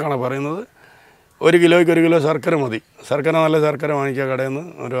കണക്കാണ് പറയുന്നത്. 1 കിലോയ്ക്ക് 1 കിലോ ശർക്കര മതി. ശർക്കര നല്ല ശർക്കര വാങ്ങിക്കുക, കടയിൽ നിന്ന്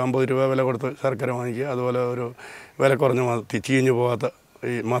ഒരു 50 രൂപ വില കൊടുത്ത് ശർക്കര വാങ്ങിക്കുക. അതുപോലെ ഒരു വില കുറഞ്ഞ മത്തി, ചീഞ്ഞു പോകാത്ത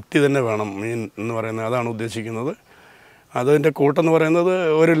ഈ മത്തി തന്നെ വേണം മീൻ എന്ന് പറയുന്നത്, അതാണ് ഉദ്ദേശിക്കുന്നത്. അതിൻ്റെ കൂട്ടെന്ന് പറയുന്നത്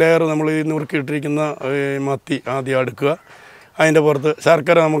ഒരു ലെയർ നമ്മൾ ഈ നുറുക്കിയിട്ടിരിക്കുന്ന മത്തി ആദ്യം അടുക്കുക. അതിൻ്റെ പുറത്ത്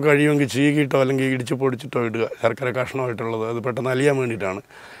ശർക്കര നമുക്ക് കഴിയുമെങ്കിൽ ചീകിയിട്ടോ അല്ലെങ്കിൽ ഇടിച്ച് പൊടിച്ചിട്ടോ ഇടുക. ശർക്കര കഷ്ണമായിട്ടുള്ളത് അത് പെട്ടെന്ന് അലിയാൻ വേണ്ടിയിട്ടാണ്.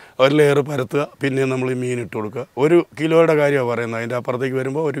 ഒരു ലെയർ പരത്തുക, പിന്നെ നമ്മൾ ഈ മീൻ ഇട്ട് കൊടുക്കുക. 1 കിലോയുടെ കാര്യമാണ് പറയുന്നത്. അതിൻ്റെ അപ്പുറത്തേക്ക്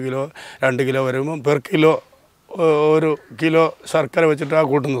വരുമ്പോൾ 1 കിലോ 2 കിലോ വരുമ്പം പെർ കിലോ 1 കിലോ ശർക്കര വെച്ചിട്ടാണ്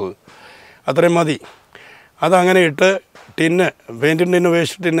കൂട്ടുന്നത്. അത്രയും മതി. അതങ്ങനെ ഇട്ട് ടിന്ന്, പെയിൻറ്റിൻ്റെ ടിന്ന്,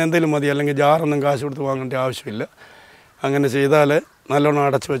 വേസ്റ്റ് ടിന്ന് എന്തെങ്കിലും മതി, അല്ലെങ്കിൽ ജാറൊന്നും കാശ് കൊടുത്ത് വാങ്ങേണ്ട ആവശ്യമില്ല. അങ്ങനെ ചെയ്താൽ നല്ലോണം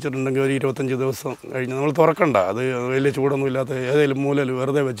അടച്ച് വെച്ചിട്ടുണ്ടെങ്കിൽ ഒരു 25 ദിവസം കഴിഞ്ഞ് നമ്മൾ തുറക്കണ്ട. അത് വലിയ ചൂടൊന്നും ഇല്ലാത്ത ഏതെങ്കിലും മൂലയിൽ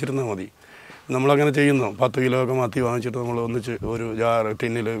വെറുതെ വെച്ചിരുന്നാൽ മതി. നമ്മളങ്ങനെ ചെയ്യുന്നു. 10 കിലോ ഒക്കെ മത്തി വാങ്ങിച്ചിട്ട് നമ്മൾ ഒന്നിച്ച് ഒരു ജാർ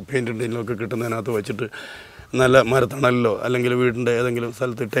ടിന്നിൽ, പെയിൻറ്റ് ടിന്നിലൊക്കെ കിട്ടുന്നതിനകത്ത് വെച്ചിട്ട് നല്ല മരത്തണലിലോ അല്ലെങ്കിൽ വീടിൻ്റെ ഏതെങ്കിലും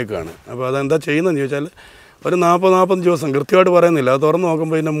സ്ഥലത്ത് ഇട്ടേക്കാണ്. അപ്പോൾ അതെന്താ ചെയ്യുന്നതെന്ന് ചോദിച്ചാൽ ഒരു 40-45 ദിവസം, കൃത്യമായിട്ട് പറയുന്നില്ല, അത് തുറന്ന്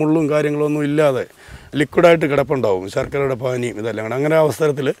നോക്കുമ്പോൾ ഇതിൻ്റെ മുള്ളും കാര്യങ്ങളൊന്നും ഇല്ലാതെ ലിക്വിഡായിട്ട് കിടപ്പുണ്ടാവും, ശർക്കരയുടെ പാനിയും ഇതെല്ലാം കൂടെ. അങ്ങനെ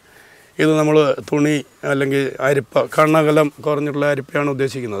അവസരത്തിൽ ഇത് നമ്മൾ തുണി അല്ലെങ്കിൽ അരിപ്പ, കണ്ണകലം കുറഞ്ഞിട്ടുള്ള അരിപ്പയാണ്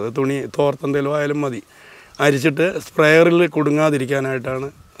ഉദ്ദേശിക്കുന്നത്. തുണി തോർത്തെന്തെങ്കിലും ആയാലും മതി. അരിച്ചിട്ട് സ്പ്രെയറിൽ കുടുങ്ങാതിരിക്കാനായിട്ടാണ്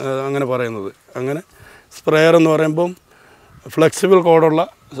അങ്ങനെ പറയുന്നത്. അങ്ങനെ സ്പ്രെയർ എന്ന് പറയുമ്പം ഫ്ലെക്സിബിൾ കോഡുള്ള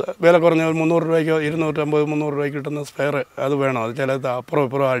വില കുറഞ്ഞ 300 രൂപയ്ക്കോ 250-300 രൂപയ്ക്ക് കിട്ടുന്ന സ്പ്രെയർ അത് വേണം. അത് ചിലത് അപ്പുറം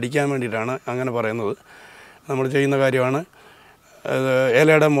ഇപ്പുറം അടിക്കാൻ വേണ്ടിയിട്ടാണ് അങ്ങനെ പറയുന്നത്. നമ്മൾ ചെയ്യുന്ന കാര്യമാണ്.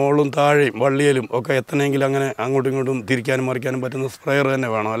 ഇലയുടെ മുകളിലും താഴെയും വള്ളിയിലും ഒക്കെ എത്തണമെങ്കിൽ അങ്ങനെ അങ്ങോട്ടും ഇങ്ങോട്ടും തിരിക്കാനും മറിക്കാനും പറ്റുന്ന സ്പ്രെയർ തന്നെ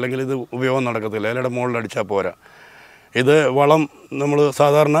വേണം. അല്ലെങ്കിൽ ഇത് ഉപയോഗം നടക്കത്തില്ല. ഇലയുടെ മുകളിൽ അടിച്ചാൽ പോരാ. ഇത് വളം നമ്മൾ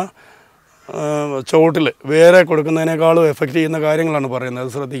സാധാരണ ചുവട്ടിൽ വേറെ കൊടുക്കുന്നതിനേക്കാളും എഫക്റ്റ് ചെയ്യുന്ന കാര്യങ്ങളാണ് പറയുന്നത്.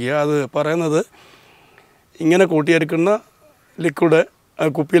 അത് ശ്രദ്ധിക്കുക. അത് പറയുന്നത് ഇങ്ങനെ കൂട്ടിയെടുക്കുന്ന ലിക്വിഡ്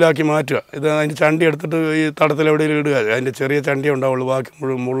കുപ്പിയിലാക്കി മാറ്റുക. ഇത് അതിൻ്റെ ചണ്ടി എടുത്തിട്ട് ഈ തടത്തിലെവിടെയും ഇടുക. അതിൻ്റെ ചെറിയ ചണ്ടി ഉണ്ടാവുള്ളൂ, ബാക്കി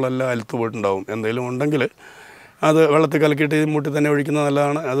മുഴുവൻ മുള്ളെല്ലാം അലുത്ത് പോയിട്ടുണ്ടാവും. എന്തെങ്കിലും ഉണ്ടെങ്കിൽ അത് വെള്ളത്തിൽ കലക്കിയിട്ട് ഈ മുട്ടി തന്നെ ഒഴിക്കുന്നത്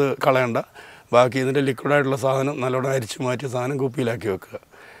നല്ലതാണ്. അത് കളയണ്ട. ബാക്കി ഇതിൻ്റെ ലിക്വിഡായിട്ടുള്ള സാധനം നല്ലോണം അരിച്ച് മാറ്റിയ സാധനം കുപ്പിയിലാക്കി വെക്കുക.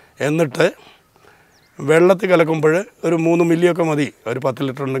 എന്നിട്ട് വെള്ളത്തിൽ കലക്കുമ്പോൾ ഒരു 3 മില്ലിയൊക്കെ മതി. ഒരു 10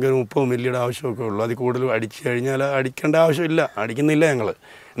 ലിറ്റർ ഉണ്ടെങ്കിൽ 30 മില്ലിയുടെ ആവശ്യമൊക്കെ ഉള്ളൂ. അതിൽ കൂടുതൽ അടിച്ച് കഴിഞ്ഞാൽ അടിക്കേണ്ട ആവശ്യമില്ല, അടിക്കുന്നില്ല ഞങ്ങൾ.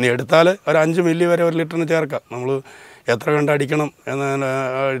 ഇനി എടുത്താൽ ഒരു 5 മില്ലി വരെ 1 ലിറ്ററിന് ചേർക്കാം. നമ്മൾ എത്ര കണ്ട് അടിക്കണം എന്ന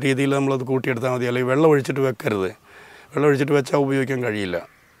രീതിയിൽ നമ്മളത് കൂട്ടിയെടുത്താൽ മതി. അല്ലെങ്കിൽ വെള്ളം ഒഴിച്ചിട്ട് വെക്കരുത്. വെള്ളം ഒഴിച്ചിട്ട് വെച്ചാൽ ഉപയോഗിക്കാൻ കഴിയില്ല.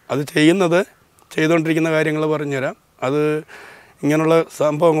 അത് ചെയ്തുകൊണ്ടിരിക്കുന്ന കാര്യങ്ങൾ പറഞ്ഞുതരാം. അത് ഇങ്ങനെയുള്ള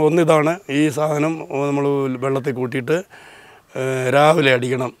സംഭവം ഒന്നിതാണ്. ഈ സാധനം നമ്മൾ വെള്ളത്തിൽ കൂട്ടിയിട്ട് രാവിലെ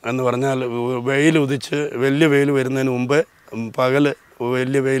അടിക്കണം എന്ന് പറഞ്ഞാൽ വെയിൽ ഉദിച്ച് വലിയ വെയിൽ വരുന്നതിന് മുമ്പേ, പകൽ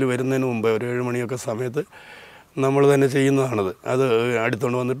വലിയ വെയിൽ വരുന്നതിന് മുമ്പേ ഒരു 7 മണിയൊക്കെ സമയത്ത് നമ്മൾ തന്നെ ചെയ്യുന്നതാണത്. അത്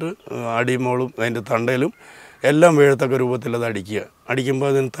അടിത്തുകൊണ്ട് വന്നിട്ട് അടിമോളും അതിൻ്റെ തണ്ടയിലും എല്ലാം വീഴത്തക്ക രൂപത്തിൽ അത് അടിക്കുക. അടിക്കുമ്പോൾ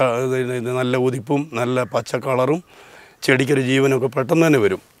അതിന് നല്ല ഉതിപ്പും നല്ല പച്ച കളറും ചെടിക്കൊരു ജീവനൊക്കെ പെട്ടെന്ന് തന്നെ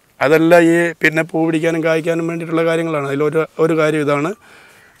വരും. അതെല്ലാം ഈ പിന്നെ പൂ പിടിക്കാനും കായ്ക്കാനും വേണ്ടിയിട്ടുള്ള കാര്യങ്ങളാണ്. അതിലൊരു കാര്യം ഇതാണ്.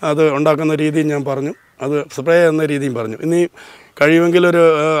 അത് ഉണ്ടാക്കുന്ന രീതിയും ഞാൻ പറഞ്ഞു, അത് സ്പ്രേ എന്ന രീതിയും പറഞ്ഞു. ഇനി കഴിയുമെങ്കിൽ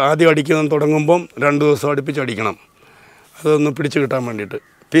ആദ്യം അടിക്കാൻ തുടങ്ങുമ്പം 2 ദിവസം അടുപ്പിച്ചടിക്കണം, അതൊന്ന് പിടിച്ച് കിട്ടാൻ വേണ്ടിയിട്ട്.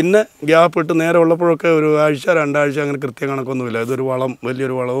 പിന്നെ ഗ്യാപ്പ് ഇട്ട് നേരെ ഉള്ളപ്പോഴൊക്കെ ഒരു ആഴ്ച 2 ആഴ്ച അങ്ങനെ കൃത്യ കണക്കൊന്നുമില്ല. ഇതൊരു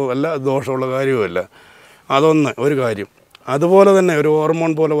വലിയൊരു വളവും അല്ല, ദോഷമുള്ള കാര്യവുമല്ല. ഒരു കാര്യം. അതുപോലെ തന്നെ ഒരു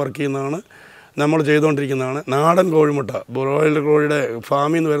ഹോർമോൺ പോലെ വർക്ക് ചെയ്യുന്നതാണ് നമ്മൾ ചെയ്തുകൊണ്ടിരിക്കുന്നതാണ് നാടൻ കോഴിമുട്ട. ബ്രോയിലർ കോഴിയുടെ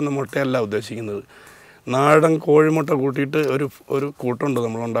ഫാമിൽ നിന്ന് വരുന്ന മുട്ടയല്ല ഉദ്ദേശിക്കുന്നത്. നാടൻ കോഴിമുട്ട കൂട്ടിയിട്ട് ഒരു കൂട്ടുണ്ട്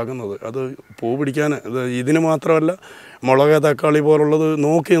നമ്മളുണ്ടാക്കുന്നത്. അത് പൂ പിടിക്കാൻ ഇതിന് മാത്രമല്ല, മുളക്, തക്കാളി പോലുള്ളത്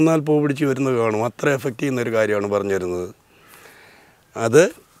നോക്കി നിന്നാൽ പൂ പിടിച്ച് വരുന്നത് കാണും. അത്ര എഫക്റ്റ് ചെയ്യുന്നൊരു കാര്യമാണ് പറഞ്ഞു തരുന്നത്. അത്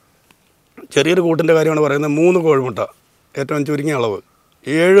ചെറിയൊരു കൂട്ടിൻ്റെ കാര്യമാണ് പറയുന്നത്. 3 കോഴിമുട്ട, ഏറ്റവും ചുരുങ്ങിയ അളവ്,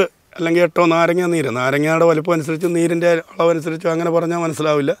 7 അല്ലെങ്കിൽ 8 നാരങ്ങ നീര്. നാരങ്ങയുടെ വലിപ്പം അനുസരിച്ച് നീരിൻ്റെ അളവനുസരിച്ച് അങ്ങനെ പറഞ്ഞാൽ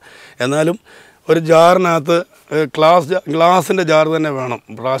മനസ്സിലാവില്ല. എന്നാലും ഒരു ജാറിനകത്ത് ഗ്ലാസിൻ്റെ ജാർ തന്നെ വേണം.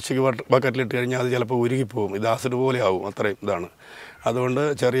 പ്ലാസ്റ്റിക് ബക്കറ്റിലിട്ട് കഴിഞ്ഞാൽ അത് ചിലപ്പോൾ ഉരുകിപ്പോവും. ഇത് ആസിഡ് പോലെ ആവും. അത്രയും ഇതാണ്. അതുകൊണ്ട്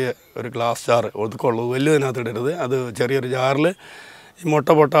ചെറിയ ഒരു ഗ്ലാസ് ജാർ ഒതുക്കുള്ളൂ, വലിയതിനകത്ത് ഇടരുത്. അത് ചെറിയൊരു ജാറിൽ ഈ മുട്ട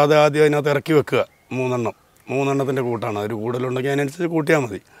പൊട്ടാതെ ആദ്യം അതിനകത്ത് ഇറക്കി വെക്കുക. 3 കൂട്ടാണ്. അതിൽ കൂടുതലുണ്ടെങ്കിൽ അതിനനുസരിച്ച് കൂട്ടിയാൽ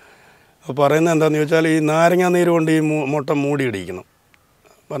മതി. അപ്പോൾ പറയുന്നത് എന്താണെന്ന് ചോദിച്ചാൽ ഈ നാരങ്ങ നീര് കൊണ്ട് ഈ മുട്ട മൂടി ഇടിക്കണം.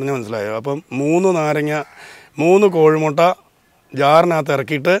 പറഞ്ഞാൽ മനസ്സിലായോ? അപ്പം 3 കോഴിമുട്ട ജാറിനകത്ത്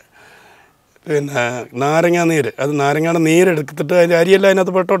ഇറക്കിയിട്ട് പിന്നെ നാരങ്ങ നീര്, അത് നാരങ്ങയുടെ നീരെടുത്തിട്ട് അതിൻ്റെ അരിയെല്ലാം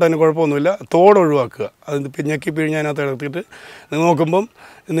അതിനകത്ത് പെട്ടോട്ടെ, അതിന് കുഴപ്പമൊന്നുമില്ല. തോട് ഒഴിവാക്കുക. അത് ഞെക്കി പിഴിഞ്ഞ് അതിനകത്ത് എടുത്തിട്ട് നോക്കുമ്പം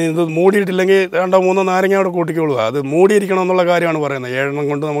ഇത് മൂടിയിട്ടില്ലെങ്കിൽ 2-3 നാരങ്ങ അവിടെ കൂട്ടിക്കൊള്ളുക. അത് മൂടിയിരിക്കണം എന്നുള്ള കാര്യമാണ് പറയുന്നത്. 7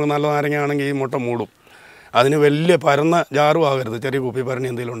 കൊണ്ട് നമുക്ക് നല്ല നാരങ്ങ ആണെങ്കിൽ ഈ മുട്ട മൂടും. അതിന് വലിയ പരന്ന ജാറും ആകരുത്. ചെറിയ കുപ്പി ഭരണി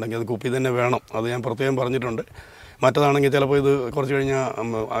എന്തെങ്കിലും ഉണ്ടെങ്കിൽ അത് കുപ്പി തന്നെ വേണം. അത് ഞാൻ പ്രത്യേകം പറഞ്ഞിട്ടുണ്ട്. മറ്റതാണെങ്കിൽ ചിലപ്പോൾ ഇത് കുറച്ച്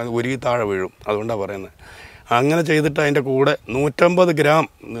കഴിഞ്ഞാൽ ഉരുകി താഴെ വീഴും. അതുകൊണ്ടാണ് പറയുന്നത്. അങ്ങനെ ചെയ്തിട്ട് അതിൻ്റെ കൂടെ 150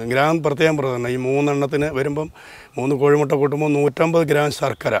 ഗ്രാം പ്രത്യേകം തന്നെ ഈ 3 എണ്ണത്തിന് വരുമ്പം 3 കോഴിമുട്ട കൂട്ടുമ്പോൾ 150 ഗ്രാം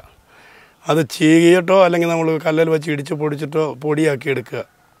ശർക്കര അത് ചീകിയിട്ടോ അല്ലെങ്കിൽ നമ്മൾ കല്ലിൽ വെച്ച് ഇടിച്ച് പൊടിച്ചിട്ടോ പൊടിയാക്കി എടുക്കുക.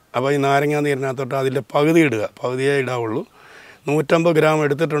 അപ്പോൾ ഈ നാരങ്ങാ നീരിനകത്തോട്ട് അതിൻ്റെ പകുതി ഇടുക, പകുതിയേ ഇടാവുള്ളൂ. 150 ഗ്രാം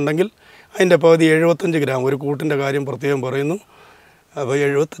എടുത്തിട്ടുണ്ടെങ്കിൽ അതിൻ്റെ പകുതി 75 ഗ്രാം, ഒരു കൂട്ടിൻ്റെ കാര്യം പ്രത്യേകം പറയുന്നു. അപ്പോൾ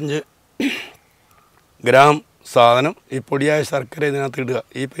 75 ഗ്രാം സാധനം ഈ പൊടിയായ ശർക്കര ഇതിനകത്ത് ഇടുക.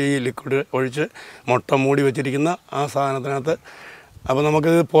 ഈ ലിക്വിഡ് ഒഴിച്ച് മുട്ട മൂടി വെച്ചിരിക്കുന്ന ആ സാധനത്തിനകത്ത്. അപ്പോൾ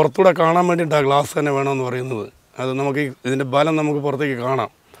നമുക്കിത് പുറത്തൂടെ കാണാൻ വേണ്ടിയിട്ടാണ് ഗ്ലാസ് തന്നെ വേണമെന്ന് പറയുന്നത്. അത് നമുക്ക് ഇതിൻ്റെ ബലം നമുക്ക് പുറത്തേക്ക്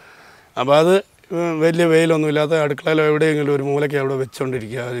കാണാം. അപ്പോൾ അത് വലിയ വെയിലൊന്നുമില്ലാത്ത അടുക്കളയിലോ എവിടെയെങ്കിലും ഒരു മൂലയ്ക്ക് അവിടെ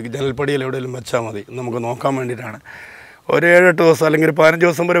വെച്ചുകൊണ്ടിരിക്കുക, ജനൽപ്പടിയിൽ എവിടെയെങ്കിലും വെച്ചാൽ മതി, നമുക്ക് നോക്കാൻ വേണ്ടിയിട്ടാണ്. ഒരു 7-8 ദിവസം അല്ലെങ്കിൽ ഒരു 15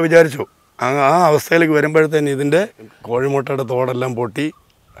 ദിവസം വരെ വിചാരിച്ചു. ആ അവസ്ഥയിലേക്ക് വരുമ്പോഴത്തേന് ഇതിൻ്റെ കോഴിമുട്ടയുടെ തോടെല്ലാം പൊട്ടി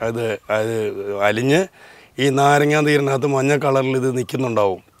അത് അലിഞ്ഞ് ഈ നാരങ്ങാ നീരിനകത്ത് മഞ്ഞ കളറിൽ ഇത്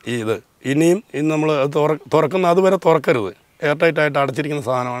നിൽക്കുന്നുണ്ടാവും. ഇനിയും നമ്മൾ തുറക്കുന്ന അതുവരെ തുറക്കരുത്. എയർ ടൈറ്റായിട്ട് അടച്ചിരിക്കുന്ന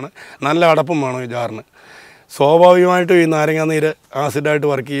സാധനമാണ്. നല്ല അടപ്പും വേണം ഈ ജാറിന്. സ്വാഭാവികമായിട്ടും ഈ നാരങ്ങാ നീര് ആസിഡായിട്ട്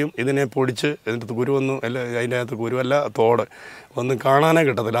വർക്ക് ചെയ്യും. ഇതിനെ പൊടിച്ച് ഇതിൻ്റെ കുരുവൊന്നും അല്ല, അതിൻ്റെ അകത്ത് കുരുവല്ല തോട് ഒന്നും കാണാനേ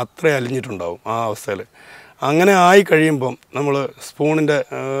കിട്ടത്തില്ല, അത്രയും അലിഞ്ഞിട്ടുണ്ടാവും ആ അവസ്ഥയിൽ. അങ്ങനെ ആയി കഴിയുമ്പം നമ്മൾ സ്പൂണിൻ്റെ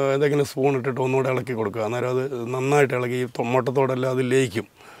ഏതെങ്കിലും സ്പൂൺ ഇട്ടിട്ട് ഒന്നുകൂടെ ഇളക്കി കൊടുക്കുക. അന്നേരം അത് നന്നായിട്ട് ഇളകി മുട്ടത്തോടെല്ലാം അത് ലയിക്കും.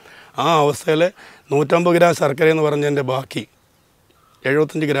 ആ അവസ്ഥയിൽ 150 ഗ്രാം ശർക്കര എന്ന് പറഞ്ഞതിൻ്റെ ബാക്കി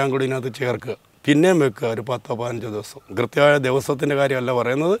 75 ഗ്രാം കൂടി ഇതിനകത്ത് ചേർക്കുക. പിന്നെയും വെക്കുക ഒരു 10-15 ദിവസം. കൃത്യമായ ദിവസത്തിൻ്റെ കാര്യമല്ല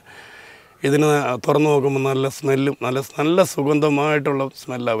പറയുന്നത്. ഇതിന് തുറന്നു നോക്കുമ്പോൾ നല്ല സ്മെല്ലും നല്ല സുഗന്ധമായിട്ടുള്ള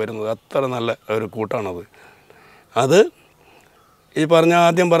സ്മെല്ലാണ് വരുന്നത്. അത്ര നല്ല ഒരു കൂട്ടാണത്. അത് ഈ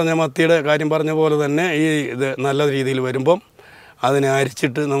ആദ്യം പറഞ്ഞ മത്തിയുടെ കാര്യം പറഞ്ഞ പോലെ തന്നെ ഇത് നല്ല രീതിയിൽ വരുമ്പം അതിനെ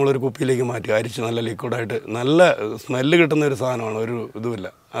അരിച്ചിട്ട് നമ്മളൊരു കുപ്പിയിലേക്ക് മാറ്റി അരിച്ച് നല്ല ലിക്വിഡായിട്ട് നല്ല സ്മെല്ല് കിട്ടുന്ന ഒരു സാധനമാണ്. ഒരു ഇതുമില്ല,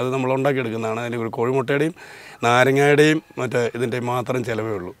 അത് നമ്മൾ ഉണ്ടാക്കിയെടുക്കുന്നതാണ്. അതിൽ ഒരു കോഴിമുട്ടയുടെയും നാരങ്ങയുടെയും ഇതിൻ്റെ മാത്രം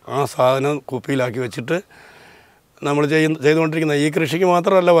ചിലവേ ഉള്ളൂ. ആ സാധനം കുപ്പിയിലാക്കി വെച്ചിട്ട് നമ്മൾ ചെയ്തുകൊണ്ടിരിക്കുന്ന ഈ കൃഷിക്ക്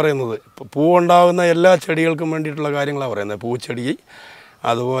മാത്രമല്ല പറയുന്നത്, പൂവുണ്ടാകുന്ന എല്ലാ ചെടികൾക്കും വേണ്ടിയിട്ടുള്ള കാര്യങ്ങളാണ് പറയുന്നത്. പൂച്ചെടി,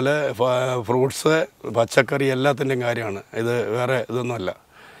 അതുപോലെ ഫ്രൂട്ട്സ്, പച്ചക്കറി, എല്ലാത്തിൻ്റെയും കാര്യമാണ് ഇത്. വേറെ ഇതൊന്നുമല്ല,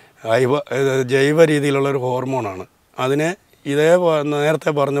 ജൈവ രീതിയിലുള്ളൊരു ഹോർമോണാണ്. അതിനെ നേരത്തെ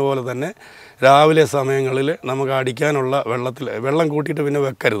പറഞ്ഞ പോലെ തന്നെ രാവിലെ സമയങ്ങളിൽ നമുക്ക് അടിക്കാനുള്ള വെള്ളം കൂട്ടിയിട്ട് പിന്നെ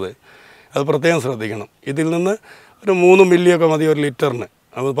വെക്കരുത്. അത് പ്രത്യേകം ശ്രദ്ധിക്കണം. ഇതിൽ നിന്ന് ഒരു 3 മില്ലിയൊക്കെ മതി ഒരു ലിറ്ററിന്.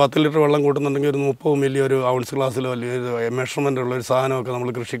 അപ്പോൾ 10 ലിറ്റർ വെള്ളം കൂട്ടുന്നുണ്ടെങ്കിൽ ഒരു 30 മില്ലി ഒരു ഔൺസ് ഗ്ലാസ്സിലോ അല്ലെങ്കിൽ മെഷർമെൻ്റ് ഉള്ളൊരു സാധനമൊക്കെ നമ്മൾ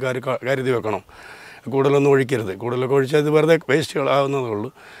കൃഷിക്കാർ കരുതി വെക്കണം. കൂടുതലൊന്നും ഒഴിക്കരുത്. കൂടുതലൊക്കെ ഒഴിച്ചാൽ ഇത് വെറുതെ വേസ്റ്റുകളാവുന്നതേ ഉള്ളൂ.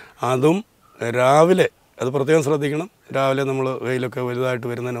 അതും രാവിലെ അത് പ്രത്യേകം ശ്രദ്ധിക്കണം. രാവിലെ നമ്മൾ വെയിലൊക്കെ വലുതായിട്ട്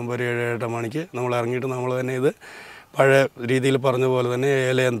വരുന്നതിന് മുമ്പ് ഒരു 7-8 മണിക്ക് നമ്മൾ ഇറങ്ങിയിട്ട് നമ്മൾ തന്നെ ഇത് പഴയ രീതിയിൽ പറഞ്ഞ പോലെ തന്നെ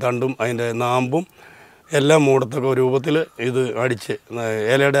ഇലയും തണ്ടും അതിൻ്റെ നാമ്പും എല്ലാം മൂടത്തക്ക രൂപത്തിൽ ഇത് അടിച്ച്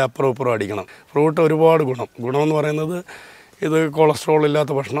ഇലയുടെ അപ്പുറം ഇപ്പുറം അടിക്കണം. ഫ്രൂട്ട് ഒരുപാട് ഗുണമെന്ന് പറയുന്നത് ഇത് കൊളസ്ട്രോൾ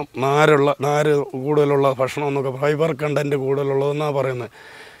ഇല്ലാത്ത ഭക്ഷണം, നാര് കൂടുതലുള്ള ഭക്ഷണം എന്നൊക്കെ, ഫൈബർ കണ്ടൻറ്റ് കൂടുതലുള്ളതെന്നാണ് പറയുന്നത്.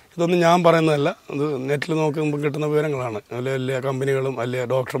 ഇതൊന്നും ഞാൻ പറയുന്നതല്ല, ഇത് നെറ്റിൽ നോക്കുമ്പോൾ കിട്ടുന്ന വിവരങ്ങളാണ്. വലിയ കമ്പനികളും വലിയ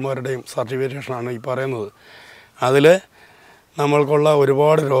ഡോക്ടർമാരുടെയും സർട്ടിഫിക്കേഷനാണ് ഈ പറയുന്നത്. അതിൽ നമ്മൾക്കുള്ള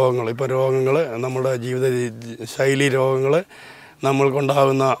ഒരുപാട് രോഗങ്ങൾ, രോഗങ്ങൾ നമ്മുടെ ജീവിത ശൈലി രോഗങ്ങൾ,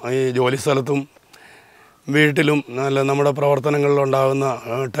 നമ്മൾക്കുണ്ടാകുന്ന ഈ ജോലി സ്ഥലത്തും വീട്ടിലും നമ്മുടെ പ്രവർത്തനങ്ങളിലുണ്ടാകുന്ന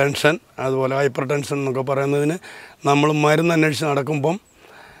ടെൻഷൻ, അതുപോലെ ഹൈപ്പർ ടെൻഷൻ എന്നൊക്കെ പറയുന്നതിന് നമ്മൾ മരുന്ന് അന്വേഷിച്ച് നടക്കുമ്പം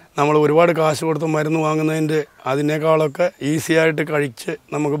നമ്മൾ ഒരുപാട് കാശ് കൊടുത്ത് മരുന്ന് വാങ്ങുന്നതിൻ്റെ അതിനേക്കാളൊക്കെ ഈസിയായിട്ട് കഴിച്ച്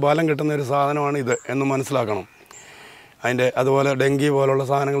നമുക്ക് ബലം കിട്ടുന്ന ഒരു സാധനമാണ് ഇത് എന്ന് മനസ്സിലാക്കണം. അതുപോലെ ഡെങ്കി പോലുള്ള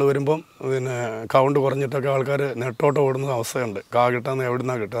സാധനങ്ങൾ വരുമ്പം കൗണ്ട് കുറഞ്ഞിട്ടൊക്കെ ആൾക്കാർ നെട്ടോട്ട് ഓടുന്ന അവസ്ഥയുണ്ട്. കിട്ടാന്ന്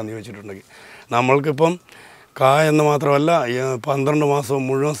എവിടുന്നാണ് കിട്ടാന്ന് ചോദിച്ചിട്ടുണ്ടെങ്കിൽ, നമ്മൾക്കിപ്പം എന്ന് മാത്രമല്ല 12 മാസം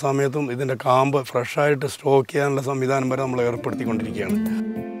മുഴുവൻ സമയത്തും ഇതിൻ്റെ കാമ്പ് ഫ്രഷായിട്ട് സ്റ്റോക്ക് ചെയ്യാനുള്ള സംവിധാനം വരെ നമ്മൾ ഏർപ്പെടുത്തിക്കൊണ്ടിരിക്കുകയാണ്.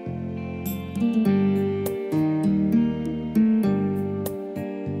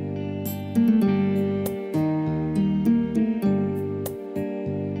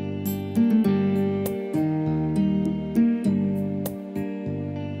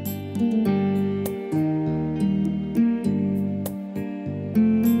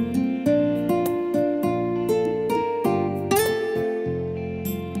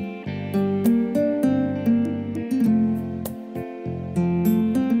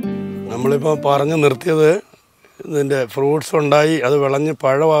 നമ്മളിപ്പോൾ പറഞ്ഞു നിർത്തിയത് ഇതിൻ്റെ ഫ്രൂട്ട്സ് ഉണ്ടായി അത് വിളഞ്ഞ്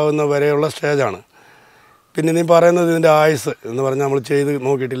പഴമാകുന്ന വരെയുള്ള സ്റ്റേജാണ്. പിന്നെ നീ പറയുന്നത് ഇതിൻ്റെ ആയുസ് എന്ന് പറഞ്ഞാൽ നമ്മൾ ചെയ്ത്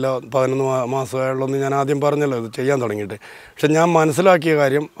നോക്കിയിട്ടില്ല, 11 മാസമായുള്ളൂ ഞാൻ ആദ്യം പറഞ്ഞല്ലോ ഇത് ചെയ്യാൻ തുടങ്ങിയിട്ട്. പക്ഷെ ഞാൻ മനസ്സിലാക്കിയ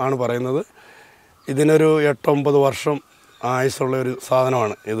കാര്യം ആണ് പറയുന്നത്, ഇതിനൊരു 8-9 വർഷം ആയുസുള്ള ഒരു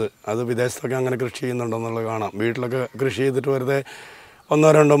സാധനമാണ് ഇത്. അത് വിദേശത്തൊക്കെ അങ്ങനെ കൃഷി ചെയ്യുന്നുണ്ടെന്നുള്ളത് കാണാം. വീട്ടിലൊക്കെ കൃഷി ചെയ്തിട്ട് വെറുതെ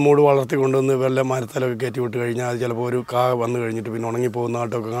 1-2 മൂട് വളർത്തി കൊണ്ടുവന്ന് വല്ല മരത്തിലൊക്കെ കയറ്റി വിട്ട് കഴിഞ്ഞാൽ അത് ചിലപ്പോൾ ഒരു വന്നു കഴിഞ്ഞിട്ട് പിന്നെ ഉണങ്ങിപ്പോകുന്ന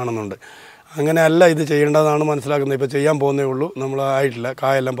ആട്ടമൊക്കെ കാണുന്നുണ്ട്. അങ്ങനെയല്ല ഇത് ചെയ്യേണ്ടതാണ് മനസ്സിലാക്കുന്നത്. ഇപ്പോൾ ചെയ്യാൻ പോകുന്നേ ഉള്ളൂ, നമ്മൾ ആയിട്ടില്ല,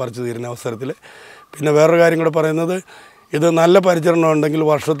 കായെല്ലാം പറിച്ച് തീരുന്ന അവസരത്തിൽ പിന്നെ വേറൊരു കാര്യം കൂടെ പറയുന്നത്, ഇത് നല്ല പരിചരണം ഉണ്ടെങ്കിൽ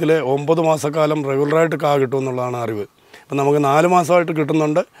വർഷത്തിൽ 9 മാസക്കാലം റെഗുലറായിട്ട് കാ കിട്ടുമെന്നുള്ളതാണ് അറിവ്. ഇപ്പം നമുക്ക് 4 മാസമായിട്ട്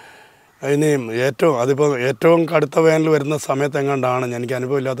കിട്ടുന്നുണ്ട്. ഇനിയും ഏറ്റവും കടുത്ത വേനൽ വരുന്ന സമയത്ത് എങ്ങാണ്ടാണ്, എനിക്ക്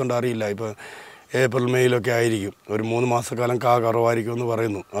അനുഭവം ഇല്ലാത്തതുകൊണ്ട് അറിയില്ല, ഇപ്പോൾ ഏപ്രിൽ മെയ്യിലൊക്കെ ആയിരിക്കും, ഒരു 3 മാസക്കാലം കാ കുറവായിരിക്കും എന്ന്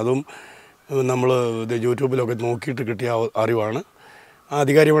പറയുന്നു. അതും നമ്മൾ ഇത് യൂട്യൂബിലൊക്കെ നോക്കിയിട്ട് കിട്ടിയ അറിവാണ്,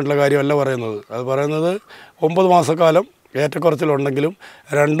 ആധികാരികമായിട്ടുള്ള കാര്യമല്ല പറയുന്നത്. അത് പറയുന്നത് 9 മാസക്കാലം ഏറ്റക്കുറച്ചിലുണ്ടെങ്കിലും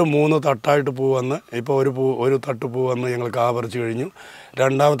 2-3 തട്ടായിട്ട് പൂ വന്ന്, ഇപ്പോൾ ഒരു തട്ട് പൂ വന്ന് ഞങ്ങൾ കാ പറിച്ച് കഴിഞ്ഞു.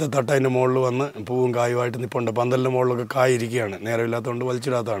 രണ്ടാമത്തെ തട്ട് അതിൻ്റെ മുകളിൽ വന്ന് പൂവും കായുമായിട്ട് നിൽപ്പുണ്ട്. പന്തലിൻ്റെ മുകളിലൊക്കെ കായ് ഇരിക്കുകയാണ്, നേരമില്ലാത്തതുകൊണ്ട്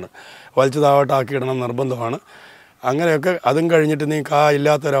വലിച്ചിടാത്തതാണ്. വലിച്ച് താഴോട്ട് ആക്കിയിടണം നിർബന്ധമാണ്. അങ്ങനെയൊക്കെ അതും കഴിഞ്ഞിട്ട് നീ കാ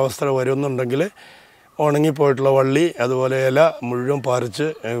ഇല്ലാത്തൊരവസ്ഥ വരുന്നുണ്ടെങ്കിൽ ഉണങ്ങിപ്പോയിട്ടുള്ള വള്ളി അതുപോലെ ഇല മുഴുവൻ പറിച്ച്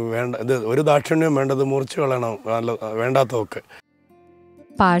ഇത് ഒരു ദാക്ഷിണ്യം വേണ്ടത് മുറിച്ച് കളയണം, വേണ്ടാത്തതൊക്കെ.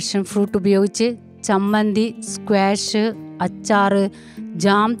 പാഷൻ ഫ്രൂട്ട് ഉപയോഗിച്ച് ചമ്മന്തി, സ്ക്വാഷ്, അച്ചാറ്,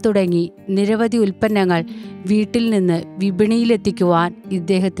 ജാം തുടങ്ങി നിരവധി ഉൽപ്പന്നങ്ങൾ വീട്ടിൽ നിന്ന് വിപണിയിലെത്തിക്കുവാൻ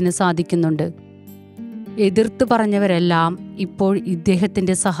ഇദ്ദേഹത്തിന് സാധിക്കുന്നുണ്ട്. എതിർത്ത് പറഞ്ഞവരെല്ലാം ഇപ്പോൾ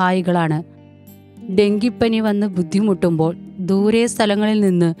ഇദ്ദേഹത്തിൻ്റെ സഹായികളാണ്. ഡെങ്കിപ്പനി വന്ന് ബുദ്ധിമുട്ടുമ്പോൾ ദൂരെ സ്ഥലങ്ങളിൽ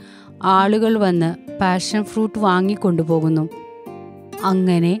നിന്ന് ആളുകൾ വന്ന് പാഷൻ ഫ്രൂട്ട് വാങ്ങിക്കൊണ്ടുപോകുന്നു.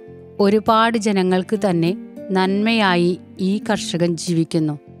 അങ്ങനെ ഒരുപാട് ജനങ്ങൾക്ക് തന്നെ നന്മയായി ഈ കർഷകൻ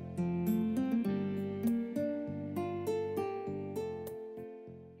ജീവിക്കുന്നു.